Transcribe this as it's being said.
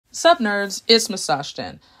Sup nerds, it's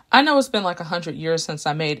Masashten. I know it's been like 100 years since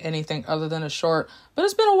I made anything other than a short, but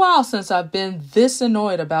it's been a while since I've been this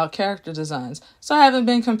annoyed about character designs, so I haven't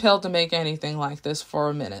been compelled to make anything like this for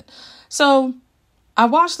a minute. So, I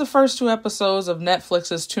watched the first 2 episodes of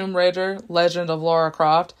Netflix's Tomb Raider, Legend of Lara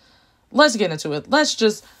Croft. Let's get into it. Let's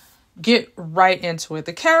just get right into it.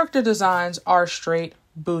 The character designs are straight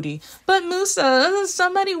booty. But Musa,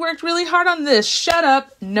 somebody worked really hard on this. Shut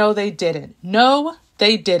up. No, they didn't. No,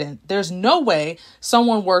 they didn't. There's no way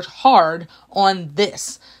someone worked hard on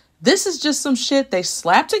this. This is just some shit they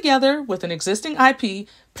slapped together with an existing IP,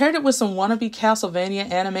 paired it with some wannabe Castlevania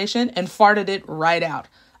animation, and farted it right out.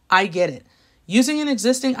 I get it. Using an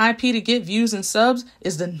existing IP to get views and subs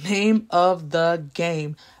is the name of the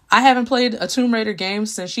game. I haven't played a Tomb Raider game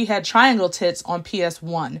since she had triangle tits on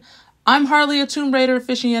PS1. I'm hardly a Tomb Raider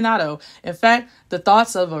aficionado. In fact, the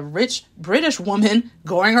thoughts of a rich British woman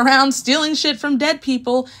going around stealing shit from dead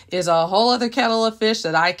people is a whole other kettle of fish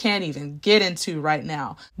that I can't even get into right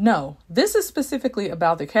now. No, this is specifically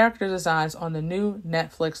about the character designs on the new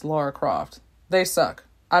Netflix Lara Croft. They suck.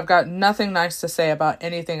 I've got nothing nice to say about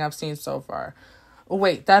anything I've seen so far.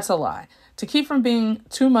 Wait, that's a lie. To keep from being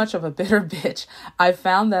too much of a bitter bitch, I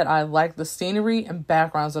found that I like the scenery and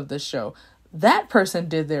backgrounds of this show. That person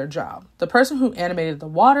did their job. The person who animated the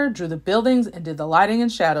water, drew the buildings, and did the lighting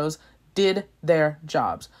and shadows did their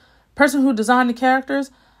jobs. Person who designed the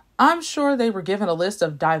characters, I'm sure they were given a list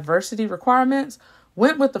of diversity requirements,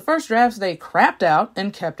 went with the first drafts they crapped out,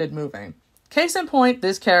 and kept it moving. Case in point,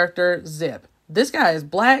 this character, Zip. This guy is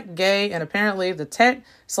black, gay, and apparently the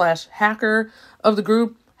tech/hacker of the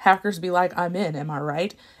group. Hackers be like, I'm in, am I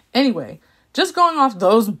right? Anyway, just going off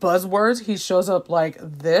those buzzwords, he shows up like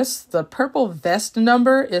this. The purple vest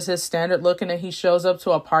number is his standard look, and he shows up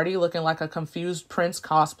to a party looking like a confused Prince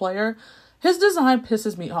cosplayer. His design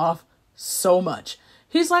pisses me off so much.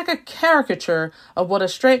 He's like a caricature of what a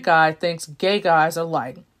straight guy thinks gay guys are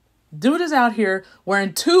like. Dude is out here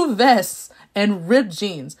wearing 2 vests and ripped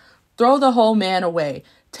jeans. Throw the whole man away.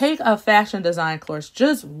 Take a fashion design course.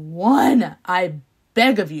 Just one, I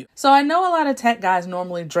beg of you. So I know a lot of tech guys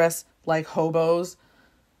normally dress like hobos,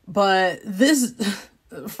 but this,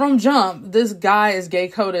 from jump, this guy is gay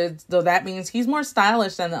coded, though that means he's more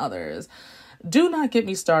stylish than the others. Do not get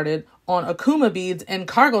me started on Akuma beads and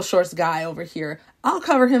cargo shorts guy over here. I'll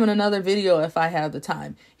cover him in another video if I have the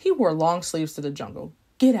time. He wore long sleeves to the jungle.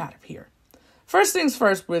 Get out of here. First things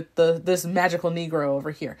first with this magical Negro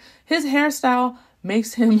over here. His hairstyle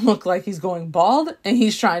makes him look like he's going bald and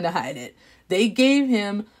he's trying to hide it. They gave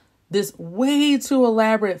him this way too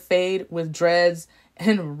elaborate fade with dreads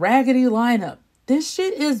and raggedy lineup. This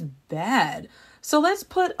shit is bad. So let's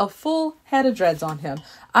put a full head of dreads on him.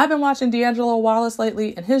 I've been watching D'Angelo Wallace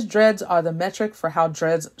lately, and his dreads are the metric for how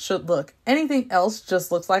dreads should look. Anything else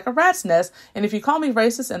just looks like a rat's nest, and if you call me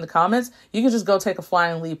racist in the comments, you can just go take a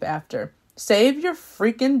flying leap after. Save your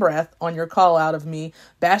freaking breath on your call out of me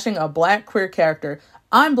bashing a black queer character.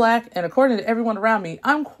 I'm black, and according to everyone around me,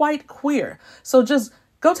 I'm quite queer. So just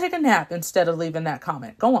go take a nap instead of leaving that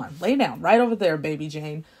comment. Go on, lay down right over there, baby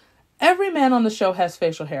Jane. Every man on the show has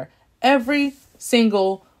facial hair. Every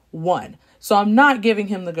single one. So I'm not giving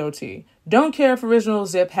him the goatee. Don't care if original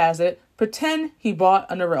Zip has it. Pretend he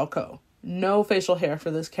bought a Norelco. No facial hair for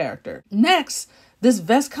this character. Next, this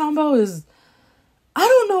vest combo is, I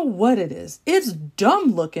don't know what it is. It's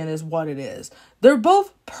dumb looking is what it is. They're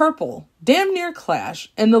both purple, damn near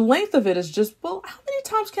clash, and the length of it is just, well, how many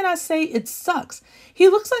times can I say it sucks? He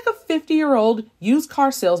looks like a 50-year-old used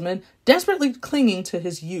car salesman desperately clinging to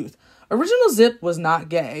his youth. Original Zip was not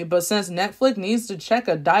gay, but since Netflix needs to check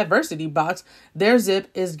a diversity box, their Zip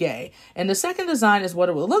is gay. And the second design is what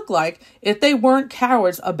it would look like if they weren't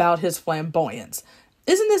cowards about his flamboyance.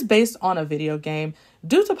 Isn't this based on a video game?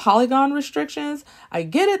 Due to polygon restrictions, I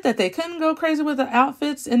get it that they couldn't go crazy with the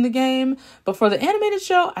outfits in the game, but for the animated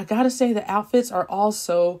show, I gotta say the outfits are all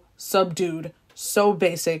so subdued, so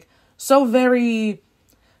basic, so very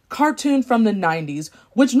cartoon from the 90s,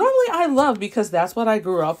 which normally I love because that's what I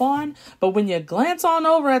grew up on, but when you glance on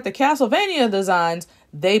over at the Castlevania designs,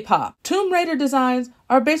 they pop. Tomb Raider designs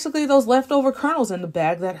are basically those leftover kernels in the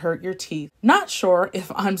bag that hurt your teeth. Not sure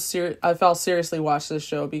if I'll seriously watch this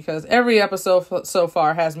show because every episode so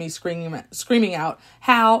far has me screaming out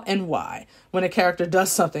how and why when a character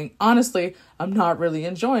does something. Honestly, I'm not really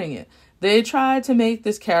enjoying it. They tried to make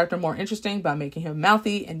this character more interesting by making him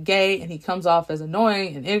mouthy and gay, and he comes off as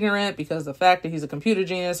annoying and ignorant because of the fact that he's a computer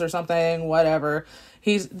genius or something, whatever.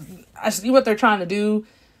 I see what they're trying to do.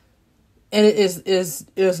 and it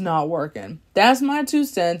is not working. That's my 2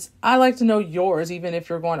 cents. I like to know yours, even if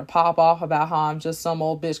you're going to pop off about how I'm just some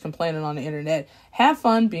old bitch complaining on the internet. Have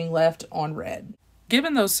fun being left on red.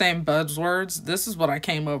 Given those same buzzwords, this is what I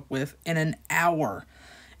came up with in an hour.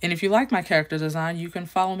 And if you like my character design, you can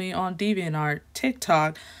follow me on DeviantArt,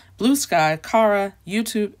 TikTok, Blue Sky, Kara,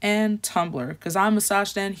 YouTube, and Tumblr, because I'm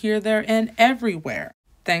Massage Dan here, there, and everywhere.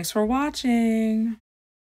 Thanks for watching.